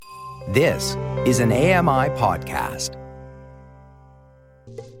This is an AMI podcast.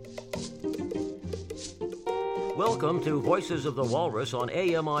 Welcome to Voices of the Walrus on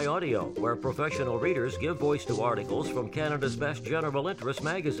AMI Audio, where professional readers give voice to articles from Canada's best general interest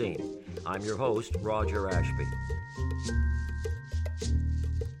magazine. I'm your host, Roger Ashby.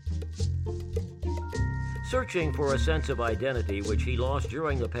 Searching for a sense of identity which he lost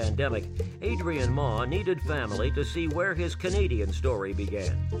during the pandemic, Adrian Ma needed family to see where his Canadian story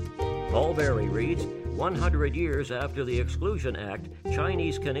began. Paul Berry reads, 100 years after the Exclusion Act,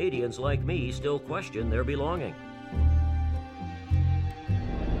 Chinese Canadians like me still question their belonging.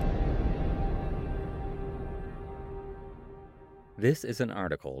 This is an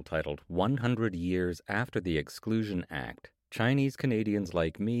article titled 100 Years After the Exclusion Act, Chinese Canadians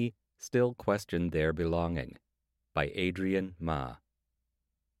Like Me Still Question Their Belonging, by Adrian Ma.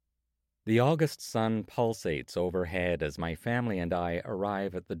 The August sun pulsates overhead as my family and I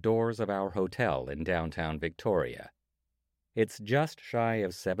arrive at the doors of our hotel in downtown Victoria. It's just shy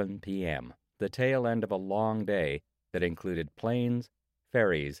of 7 p.m., the tail end of a long day that included planes,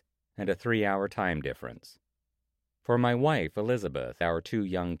 ferries, and a 3-hour time difference. For my wife, Elizabeth, our 2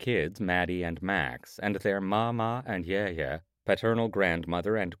 young kids, Maddie and Max, and their mama and yaya, paternal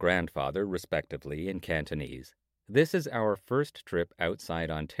grandmother and grandfather, respectively, in Cantonese, this is our first trip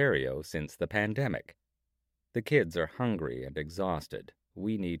outside Ontario since the pandemic. The kids are hungry and exhausted.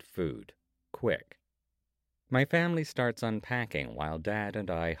 We need food. Quick. My family starts unpacking while Dad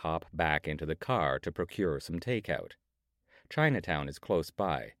and I hop back into the car to procure some takeout. Chinatown is close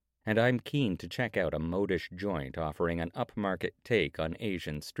by, and I'm keen to check out a modish joint offering an upmarket take on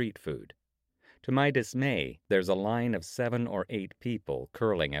Asian street food. To my dismay, there's a line of 7 or 8 people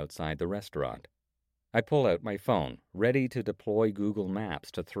curling outside the restaurant. I pull out my phone, ready to deploy Google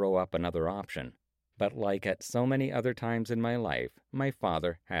Maps to throw up another option. But like at so many other times in my life, my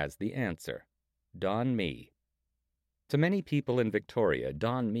father has the answer. Don Me. To many people in Victoria,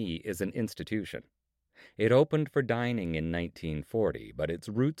 Don Me is an institution. It opened for dining in 1940, but its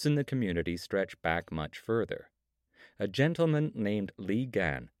roots in the community stretch back much further. A gentleman named Li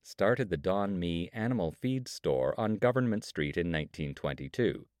Gan started the Don Me Animal Feed Store on Government Street in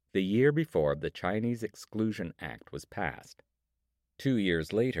 1922, the year before the Chinese Exclusion Act was passed. 2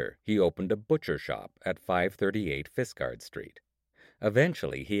 years later, he opened a butcher shop at 538 Fiskard Street.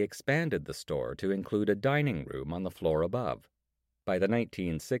 Eventually, he expanded the store to include a dining room on the floor above. By the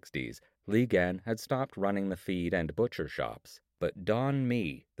 1960s, Li Gan had stopped running the feed and butcher shops, but Don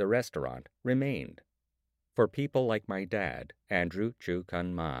Me, the restaurant, remained. For people like my dad, Andrew Chu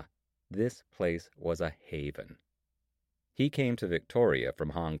Kun Ma, this place was a haven. He came to Victoria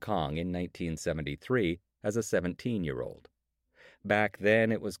from Hong Kong in 1973 as a 17-year-old. Back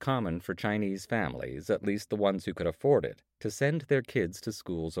then, it was common for Chinese families, at least the ones who could afford it, to send their kids to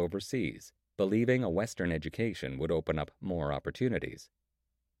schools overseas, believing a Western education would open up more opportunities.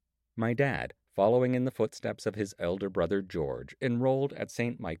 My dad, following in the footsteps of his elder brother George, enrolled at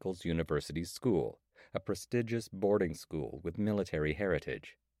St. Michael's University School, a prestigious boarding school with military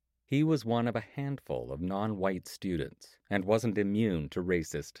heritage. He was one of a handful of non-white students and wasn't immune to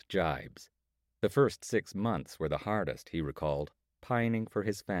racist jibes. The first 6 months were the hardest, he recalled, pining for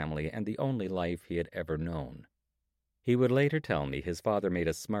his family and the only life he had ever known. He would later tell me his father made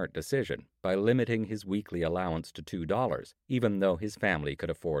a smart decision by limiting his weekly allowance to $2, even though his family could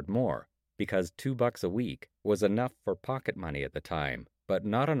afford more, because $2 a week was enough for pocket money at the time, but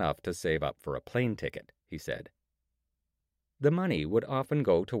not enough to save up for a plane ticket, he said. The money would often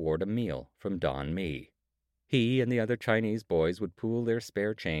go toward a meal from Don Me. He and the other Chinese boys would pool their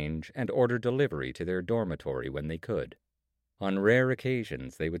spare change and order delivery to their dormitory when they could. On rare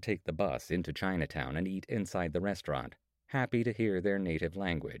occasions, they would take the bus into Chinatown and eat inside the restaurant, happy to hear their native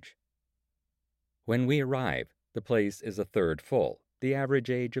language. When we arrive, the place is a third full, the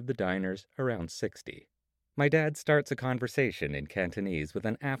average age of the diners around 60. My dad starts a conversation in Cantonese with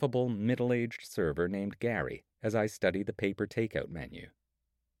an affable, middle-aged server named Gary as I study the paper takeout menu.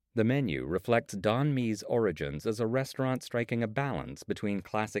 The menu reflects Don Me's origins as a restaurant striking a balance between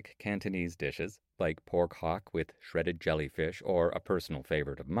classic Cantonese dishes, like pork hock with shredded jellyfish or, a personal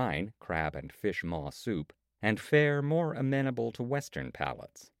favorite of mine, crab and fish maw soup, and fare more amenable to Western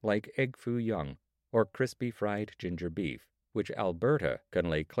palates, like egg foo young or crispy fried ginger beef, which Alberta can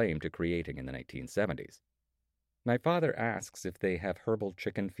lay claim to creating in the 1970s. My father asks if they have herbal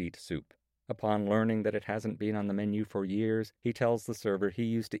chicken feet soup. Upon learning that it hasn't been on the menu for years, he tells the server he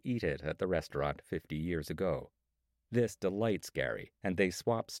used to eat it at the restaurant 50 years ago. This delights Gary, and they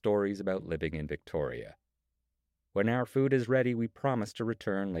swap stories about living in Victoria. When our food is ready, we promise to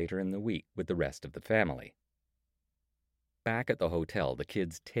return later in the week with the rest of the family. Back at the hotel, the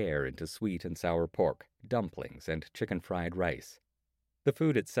kids tear into sweet and sour pork, dumplings, and chicken fried rice. The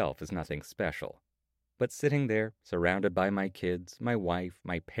food itself is nothing special. But sitting there, surrounded by my kids, my wife,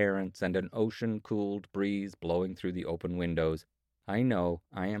 my parents, and an ocean-cooled breeze blowing through the open windows, I know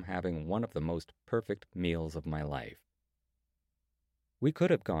I am having one of the most perfect meals of my life. We could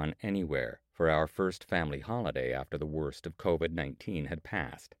have gone anywhere for our first family holiday after the worst of COVID-19 had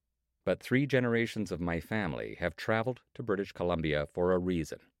passed. But 3 generations of my family have traveled to British Columbia for a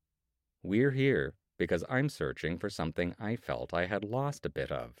reason. We're here because I'm searching for something I felt I had lost a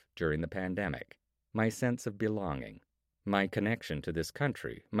bit of during the pandemic. My sense of belonging, my connection to this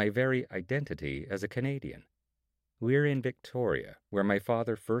country, my very identity as a Canadian. We're in Victoria, where my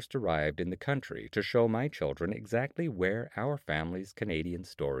father first arrived in the country to show my children exactly where our family's Canadian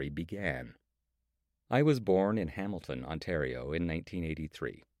story began. I was born in Hamilton, Ontario in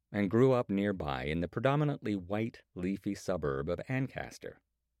 1983 and grew up nearby in the predominantly white, leafy suburb of Ancaster.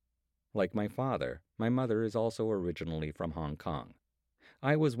 Like my father, my mother is also originally from Hong Kong.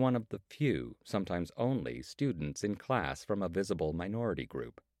 I was one of the few, sometimes only, students in class from a visible minority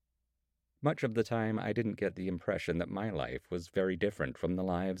group. Much of the time, I didn't get the impression that my life was very different from the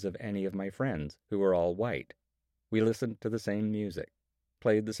lives of any of my friends who were all white. We listened to the same music,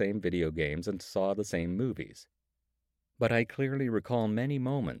 played the same video games, and saw the same movies. But I clearly recall many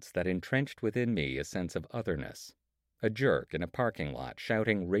moments that entrenched within me a sense of otherness. A jerk in a parking lot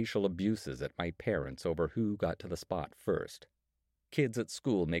shouting racial abuses at my parents over who got to the spot first. Kids at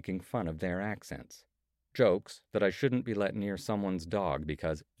school making fun of their accents. Jokes that I shouldn't be let near someone's dog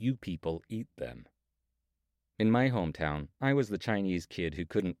because you people eat them. In my hometown, I was the Chinese kid who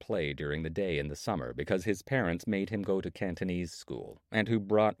couldn't play during the day in the summer because his parents made him go to Cantonese school, and who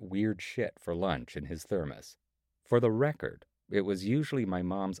brought weird shit for lunch in his thermos. For the record, it was usually my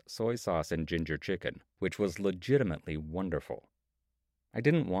mom's soy sauce and ginger chicken, which was legitimately wonderful. I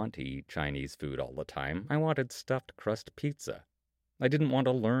didn't want to eat Chinese food all the time. I wanted stuffed crust pizza. I didn't want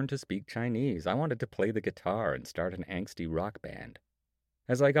to learn to speak Chinese. I wanted to play the guitar and start an angsty rock band.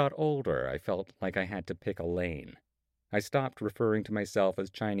 As I got older, I felt like I had to pick a lane. I stopped referring to myself as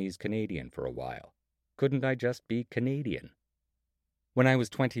Chinese Canadian for a while. Couldn't I just be Canadian? When I was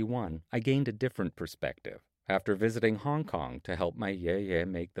 21, I gained a different perspective after visiting Hong Kong to help my yeye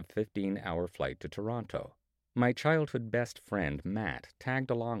make the 15-hour flight to Toronto. My childhood best friend, Matt, tagged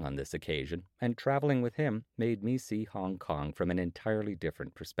along on this occasion, and traveling with him made me see Hong Kong from an entirely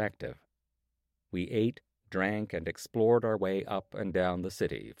different perspective. We ate, drank, and explored our way up and down the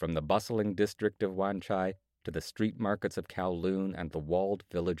city, from the bustling district of Wan Chai to the street markets of Kowloon and the walled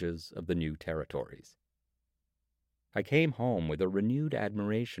villages of the New Territories. I came home with a renewed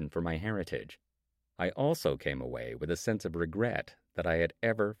admiration for my heritage. I also came away with a sense of regret that I had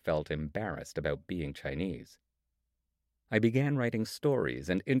ever felt embarrassed about being Chinese. I began writing stories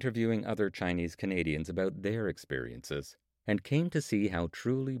and interviewing other Chinese Canadians about their experiences, and came to see how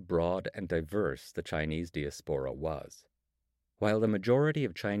truly broad and diverse the Chinese diaspora was. While the majority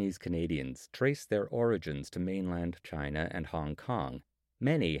of Chinese Canadians trace their origins to mainland China and Hong Kong,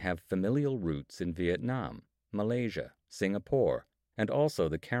 many have familial roots in Vietnam, Malaysia, Singapore, and also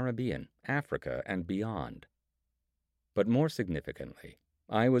the Caribbean, Africa, and beyond. But more significantly,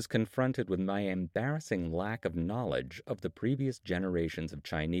 I was confronted with my embarrassing lack of knowledge of the previous generations of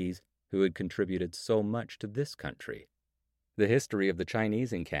Chinese who had contributed so much to this country. The history of the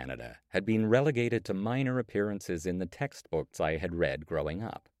Chinese in Canada had been relegated to minor appearances in the textbooks I had read growing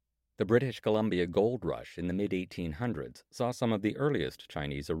up. The British Columbia gold rush in the mid-1800s saw some of the earliest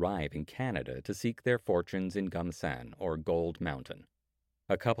Chinese arrive in Canada to seek their fortunes in Gumsan, or Gold Mountain.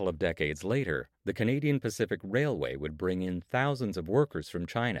 A couple of decades later, the Canadian Pacific Railway would bring in thousands of workers from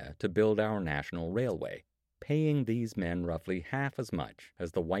China to build our national railway, paying these men roughly half as much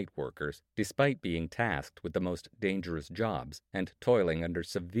as the white workers, despite being tasked with the most dangerous jobs and toiling under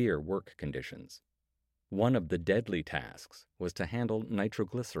severe work conditions. One of the deadly tasks was to handle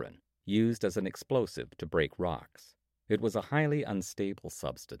nitroglycerin, used as an explosive to break rocks. It was a highly unstable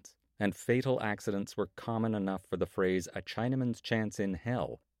substance, and fatal accidents were common enough for the phrase "a Chinaman's chance in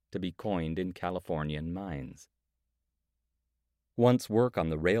hell" to be coined in Californian mines. Once work on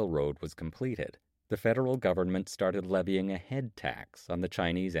the railroad was completed, the federal government started levying a head tax on the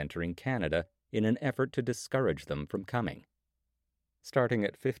Chinese entering Canada in an effort to discourage them from coming. Starting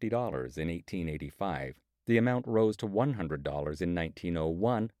at $50 in 1885, the amount rose to $100 in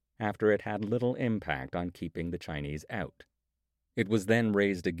 1901 after it had little impact on keeping the Chinese out. It was then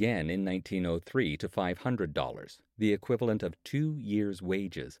raised again in 1903 to $500, the equivalent of 2 years'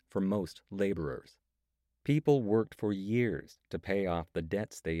 wages for most laborers. People worked for years to pay off the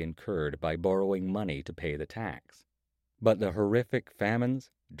debts they incurred by borrowing money to pay the tax. But the horrific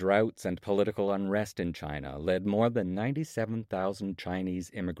famines, droughts, and political unrest in China led more than 97,000 Chinese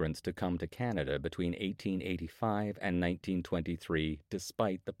immigrants to come to Canada between 1885 and 1923,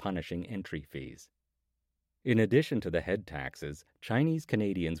 despite the punishing entry fees. In addition to the head taxes, Chinese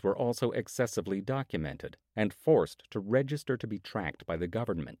Canadians were also excessively documented and forced to register to be tracked by the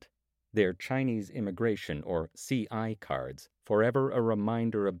government. Their Chinese immigration, or CI cards, forever a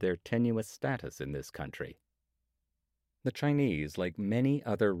reminder of their tenuous status in this country. The Chinese, like many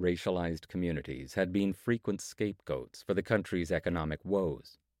other racialized communities, had been frequent scapegoats for the country's economic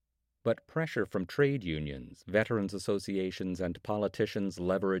woes. But pressure from trade unions, veterans associations, and politicians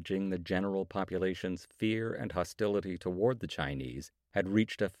leveraging the general population's fear and hostility toward the Chinese had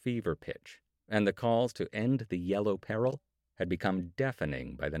reached a fever pitch, and the calls to end the yellow peril had become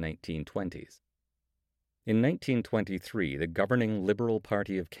deafening by the 1920s. In 1923, the governing Liberal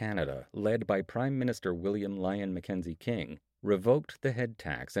Party of Canada, led by Prime Minister William Lyon Mackenzie King, revoked the head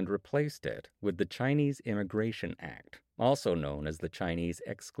tax and replaced it with the Chinese Immigration Act, also known as the Chinese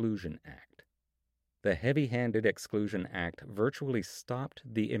Exclusion Act. The heavy-handed Exclusion Act virtually stopped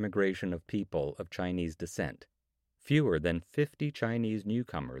the immigration of people of Chinese descent. Fewer than 50 Chinese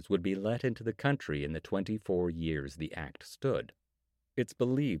newcomers would be let into the country in the 24 years the act stood. It's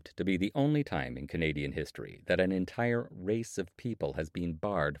believed to be the only time in Canadian history that an entire race of people has been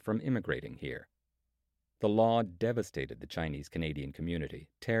barred from immigrating here. The law devastated the Chinese Canadian community,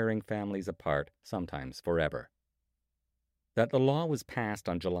 tearing families apart, sometimes forever. That the law was passed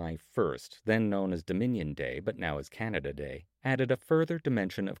on July 1st, then known as Dominion Day, but now as Canada Day, added a further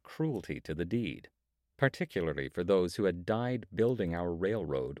dimension of cruelty to the deed, particularly for those who had died building our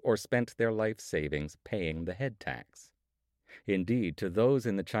railroad or spent their life savings paying the head tax. Indeed, to those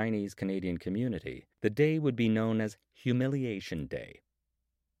in the Chinese Canadian community, the day would be known as Humiliation Day.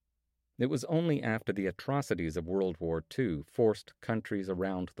 It was only after the atrocities of World War II forced countries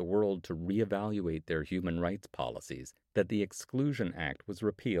around the world to reevaluate their human rights policies that the Exclusion Act was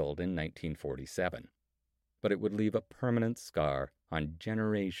repealed in 1947. But it would leave a permanent scar on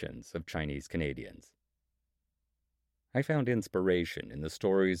generations of Chinese Canadians. I found inspiration in the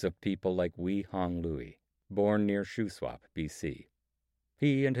stories of people like Wei Hong Louis, born near Shuswap, BC.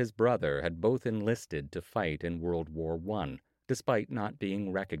 He and his brother had both enlisted to fight in World War I, despite not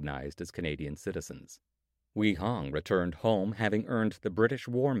being recognized as Canadian citizens. Wei Hong returned home having earned the British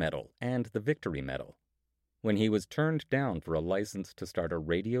War Medal and the Victory Medal. When he was turned down for a license to start a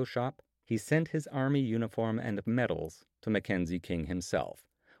radio shop, he sent his army uniform and medals to Mackenzie King himself,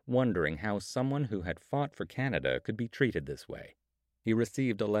 wondering how someone who had fought for Canada could be treated this way. He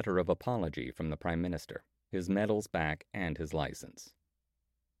received a letter of apology from the Prime Minister, his medals back, and his license.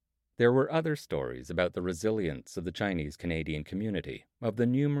 There were other stories about the resilience of the Chinese Canadian community, of the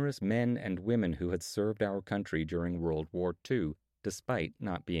numerous men and women who had served our country during World War II, despite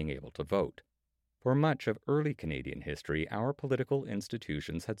not being able to vote. For much of early Canadian history, our political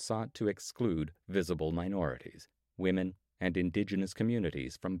institutions had sought to exclude visible minorities, women, and Indigenous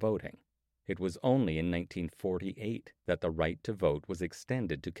communities from voting. It was only in 1948 that the right to vote was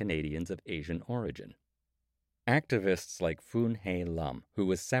extended to Canadians of Asian origin. Activists like Foon Hae Lum, who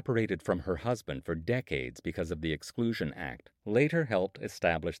was separated from her husband for decades because of the Exclusion Act, later helped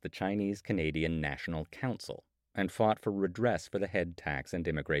establish the Chinese Canadian National Council and fought for redress for the head tax and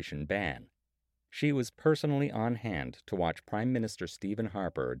immigration ban. She was personally on hand to watch Prime Minister Stephen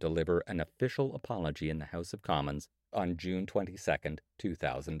Harper deliver an official apology in the House of Commons on June 22,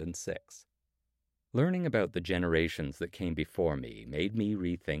 2006. Learning about the generations that came before me made me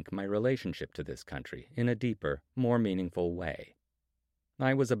rethink my relationship to this country in a deeper, more meaningful way.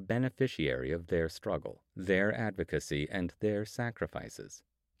 I was a beneficiary of their struggle, their advocacy, and their sacrifices.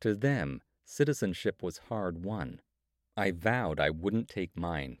 To them, citizenship was hard-won. I vowed I wouldn't take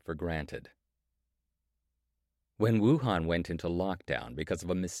mine for granted. When Wuhan went into lockdown because of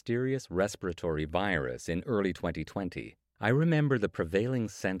a mysterious respiratory virus in early 2020, I remember the prevailing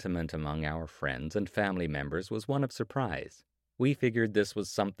sentiment among our friends and family members was one of surprise. We figured this was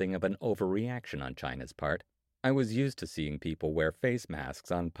something of an overreaction on China's part. I was used to seeing people wear face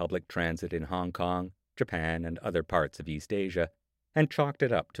masks on public transit in Hong Kong, Japan, and other parts of East Asia, and chalked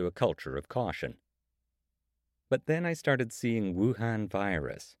it up to a culture of caution. But then I started seeing Wuhan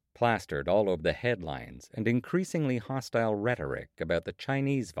virus plastered all over the headlines and increasingly hostile rhetoric about the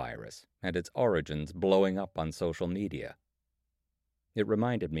Chinese virus and its origins blowing up on social media. It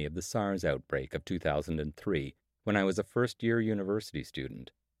reminded me of the SARS outbreak of 2003, when I was a first-year university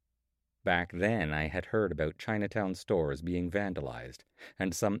student. Back then, I had heard about Chinatown stores being vandalized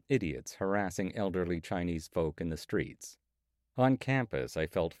and some idiots harassing elderly Chinese folk in the streets. On campus, I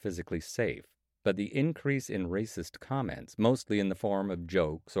felt physically safe, But the increase in racist comments, mostly in the form of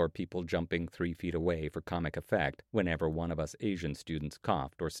jokes or people jumping 3 feet away for comic effect whenever one of us Asian students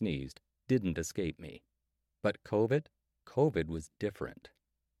coughed or sneezed, didn't escape me. But COVID? COVID was different.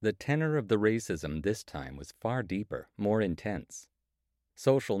 The tenor of the racism this time was far deeper, more intense.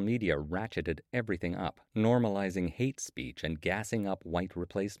 Social media ratcheted everything up, normalizing hate speech and gassing up white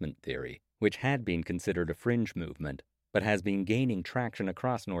replacement theory, which had been considered a fringe movement, but has been gaining traction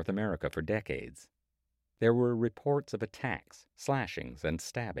across North America for decades. There were reports of attacks, slashings, and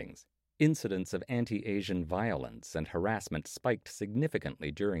stabbings. Incidents of anti-Asian violence and harassment spiked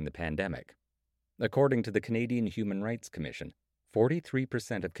significantly during the pandemic. According to the Canadian Human Rights Commission,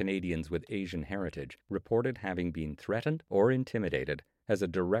 43% of Canadians with Asian heritage reported having been threatened or intimidated as a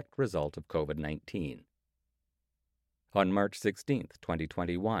direct result of COVID-19. On March 16,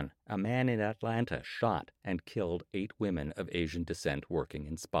 2021, a man in Atlanta shot and killed 8 women of Asian descent working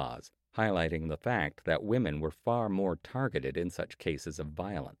in spas, highlighting the fact that women were far more targeted in such cases of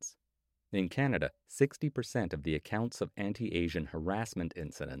violence. In Canada, 60% of the accounts of anti-Asian harassment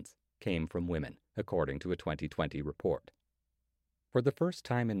incidents came from women, according to a 2020 report. For the first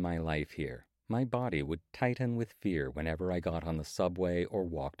time in my life here, my body would tighten with fear whenever I got on the subway or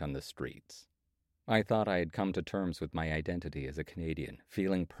walked on the streets. I thought I had come to terms with my identity as a Canadian,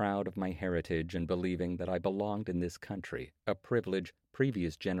 feeling proud of my heritage and believing that I belonged in this country, a privilege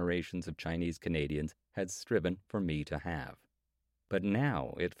previous generations of Chinese Canadians had striven for me to have. But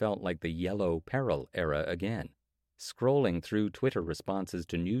now it felt like the yellow peril era again. Scrolling through Twitter responses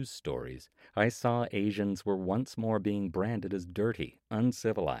to news stories, I saw Asians were once more being branded as dirty,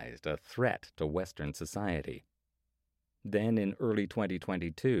 uncivilized, a threat to Western society. Then in early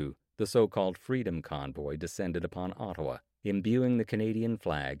 2022, the so-called Freedom Convoy descended upon Ottawa, imbuing the Canadian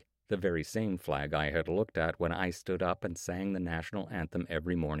flag, the very same flag I had looked at when I stood up and sang the national anthem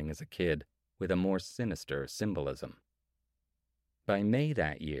every morning as a kid, with a more sinister symbolism. By May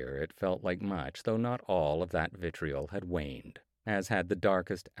that year, it felt like much, though not all, of that vitriol had waned, as had the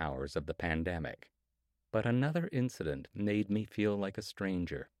darkest hours of the pandemic. But another incident made me feel like a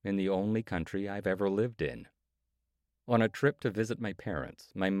stranger in the only country I've ever lived in. On a trip to visit my parents,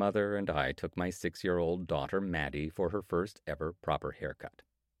 my mother and I took my 6-year-old daughter Maddie for her first ever proper haircut.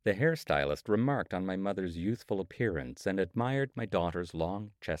 The hairstylist remarked on my mother's youthful appearance and admired my daughter's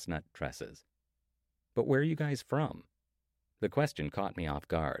long chestnut tresses. "But where are you guys from?" The question caught me off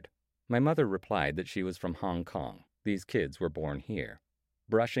guard. My mother replied that she was from Hong Kong. These kids were born here.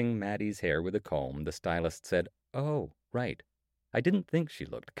 Brushing Maddie's hair with a comb, the stylist said, "Oh, right. I didn't think she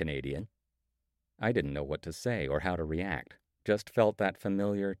looked Canadian." I didn't know what to say or how to react, just felt that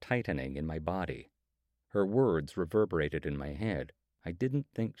familiar tightening in my body. Her words reverberated in my head. I didn't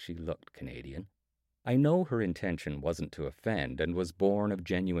think she looked Canadian. I know her intention wasn't to offend and was born of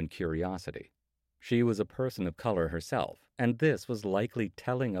genuine curiosity. She was a person of color herself, and this was likely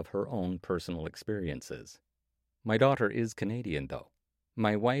telling of her own personal experiences. My daughter is Canadian, though.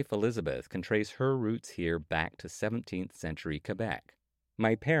 My wife, Elizabeth, can trace her roots here back to 17th century Quebec.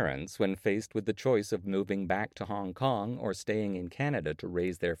 My parents, when faced with the choice of moving back to Hong Kong or staying in Canada to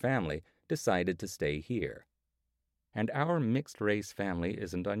raise their family, decided to stay here. And our mixed-race family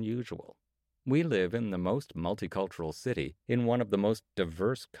isn't unusual. We live in the most multicultural city in one of the most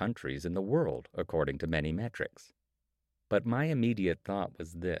diverse countries in the world, according to many metrics. But my immediate thought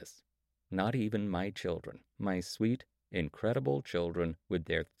was this: not even my children, my sweet, incredible children with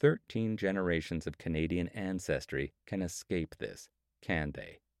their 13 generations of Canadian ancestry, can escape this, can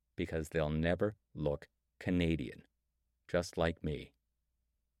they? Because they'll never look Canadian, just like me.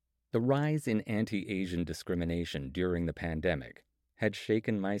 The rise in anti-Asian discrimination during the pandemic had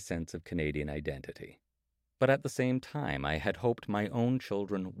shaken my sense of Canadian identity. But at the same time, I had hoped my own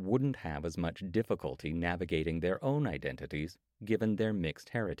children wouldn't have as much difficulty navigating their own identities given their mixed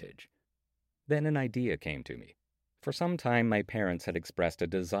heritage. Then an idea came to me. For some time, my parents had expressed a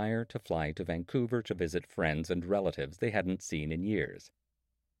desire to fly to Vancouver to visit friends and relatives they hadn't seen in years.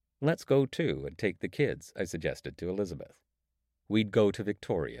 "Let's go too and take the kids," I suggested to Elizabeth. We'd go to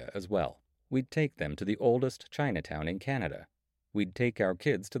Victoria as well. We'd take them to the oldest Chinatown in Canada. We'd take our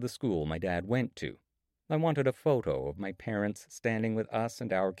kids to the school my dad went to. I wanted a photo of my parents standing with us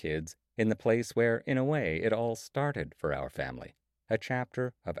and our kids in the place where, in a way, it all started for our family, a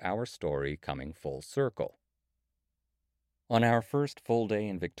chapter of our story coming full circle. On our first full day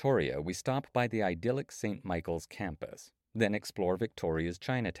in Victoria, we stop by the idyllic St. Michael's campus, then explore Victoria's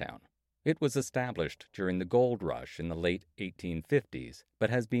Chinatown. It was established during the gold rush in the late 1850s, but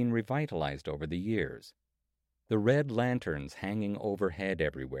has been revitalized over the years. The red lanterns hanging overhead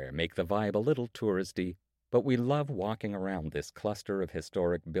everywhere make the vibe a little touristy, but we love walking around this cluster of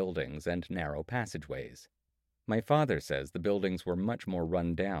historic buildings and narrow passageways. My father says the buildings were much more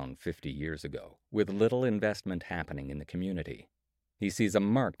run down 50 years ago, with little investment happening in the community. He sees a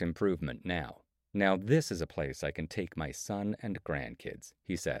marked improvement now. Now this is a place I can take my son and grandkids,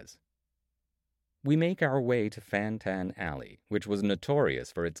 he says. We make our way to Fantan Alley, which was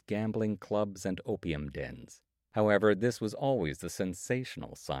notorious for its gambling clubs and opium dens. However, this was always the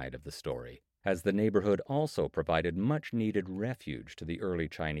sensational side of the story, as the neighborhood also provided much-needed refuge to the early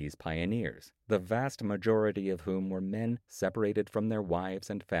Chinese pioneers, the vast majority of whom were men separated from their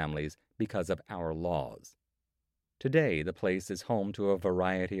wives and families because of our laws. Today, the place is home to a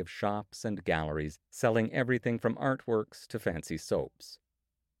variety of shops and galleries selling everything from artworks to fancy soaps.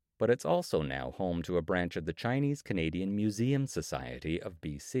 But it's also now home to a branch of the Chinese Canadian Museum Society of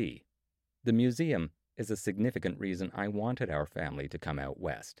BC. The museum is a significant reason I wanted our family to come out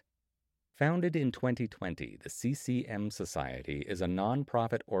west. Founded in 2020, the CCM Society is a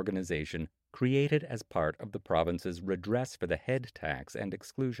non-profit organization created as part of the province's Redress for the Head Tax and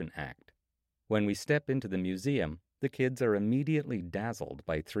Exclusion Act. When we step into the museum, the kids are immediately dazzled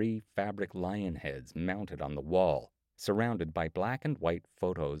by 3 fabric lion heads mounted on the wall, surrounded by black and white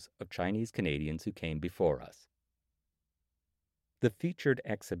photos of Chinese Canadians who came before us. The featured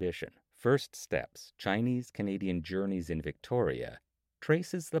exhibition, First Steps, Chinese Canadian Journeys in Victoria,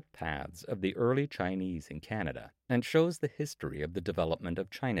 traces the paths of the early Chinese in Canada and shows the history of the development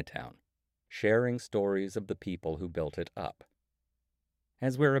of Chinatown, sharing stories of the people who built it up.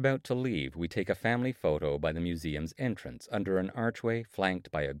 As we're about to leave, we take a family photo by the museum's entrance under an archway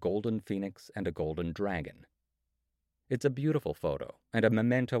flanked by a golden phoenix and a golden dragon. It's a beautiful photo and a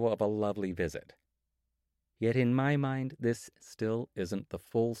memento of a lovely visit. Yet in my mind, this still isn't the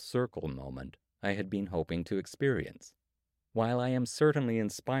full circle moment I had been hoping to experience. While I am certainly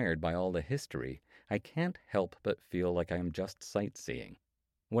inspired by all the history, I can't help but feel like I am just sightseeing.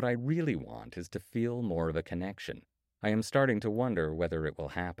 What I really want is to feel more of a connection. I am starting to wonder whether it will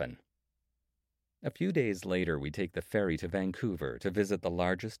happen. A few days later, we take the ferry to Vancouver to visit the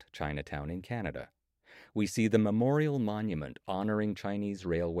largest Chinatown in Canada. We see the memorial monument honoring Chinese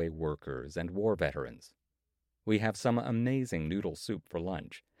railway workers and war veterans. We have some amazing noodle soup for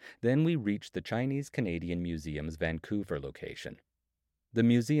lunch. Then we reach the Chinese Canadian Museum's Vancouver location. The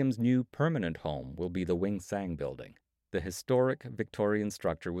museum's new permanent home will be the Wing Sang building. The historic Victorian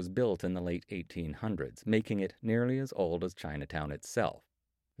structure was built in the late 1800s, making it nearly as old as Chinatown itself.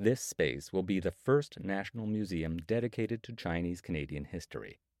 This space will be the first national museum dedicated to Chinese Canadian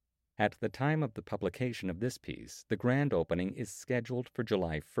history. At the time of the publication of this piece, the grand opening is scheduled for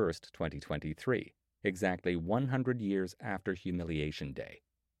July 1st, 2023, exactly 100 years after Humiliation Day.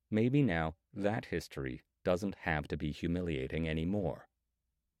 Maybe now that history doesn't have to be humiliating anymore.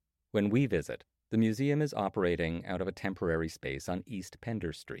 When we visit, the museum is operating out of a temporary space on East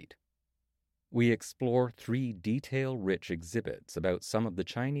Pender Street. We explore 3 detail-rich exhibits about some of the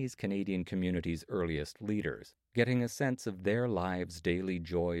Chinese Canadian community's earliest leaders, getting a sense of their lives' daily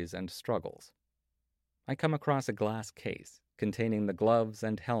joys and struggles. I come across a glass case containing the gloves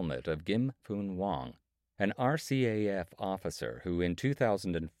and helmet of Gim Phoon Wong, an RCAF officer who in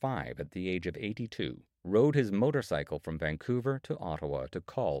 2005, at the age of 82, rode his motorcycle from Vancouver to Ottawa to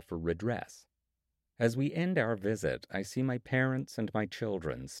call for redress. As we end our visit, I see my parents and my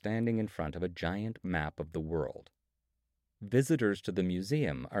children standing in front of a giant map of the world. Visitors to the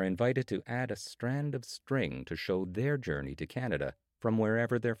museum are invited to add a strand of string to show their journey to Canada from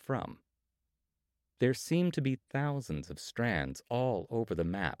wherever they're from. There seem to be thousands of strands all over the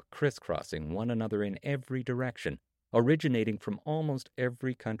map, crisscrossing one another in every direction, originating from almost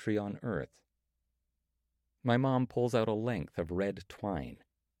every country on Earth. My mom pulls out a length of red twine.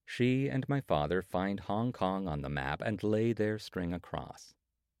 She and my father find Hong Kong on the map and lay their string across.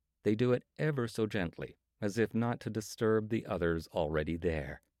 They do it ever so gently, as if not to disturb the others already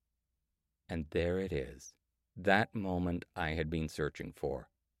there. And there it is, that moment I had been searching for.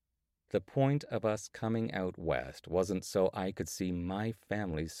 The point of us coming out west wasn't so I could see my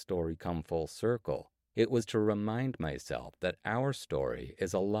family's story come full circle. It was to remind myself that our story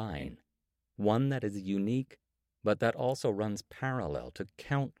is a line, one that is unique, but that also runs parallel to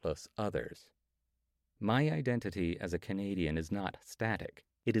countless others. My identity as a Canadian is not static.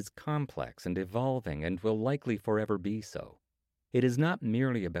 It is complex and evolving and will likely forever be so. It is not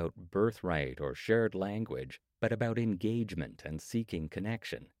merely about birthright or shared language, but about engagement and seeking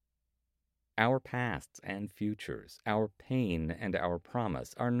connection. Our pasts and futures, our pain and our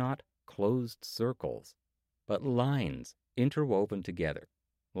promise are not closed circles, but lines interwoven together,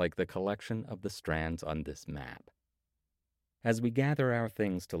 like the collection of the strands on this map. As we gather our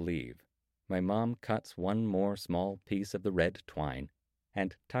things to leave, My mom cuts one more small piece of the red twine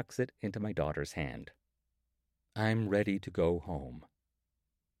and tucks it into my daughter's hand. I'm ready to go home.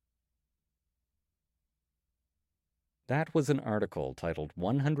 That was an article titled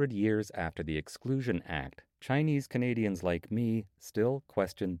 100 Years After the Exclusion Act, Chinese Canadians Like Me Still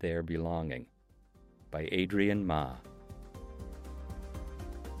Question Their Belonging, by Adrian Ma.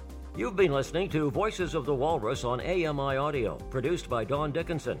 You've been listening to Voices of the Walrus on AMI Audio, produced by Dawn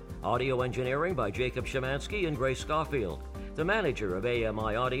Dickinson, audio engineering by Jacob Szymanski and Grace Schofield. The manager of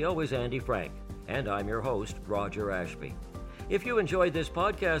AMI Audio is Andy Frank, and I'm your host, Roger Ashby. If you enjoyed this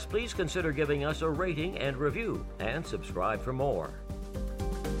podcast, please consider giving us a rating and review, and subscribe for more.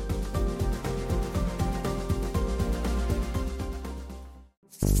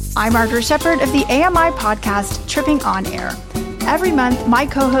 I'm Margaret Shepard of the AMI podcast, Tripping on Air. Every month, my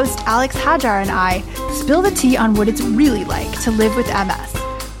co-host Alex Hajar and I spill the tea on what it's really like to live with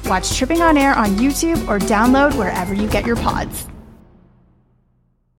MS. Watch Tripping on Air on YouTube or download wherever you get your pods.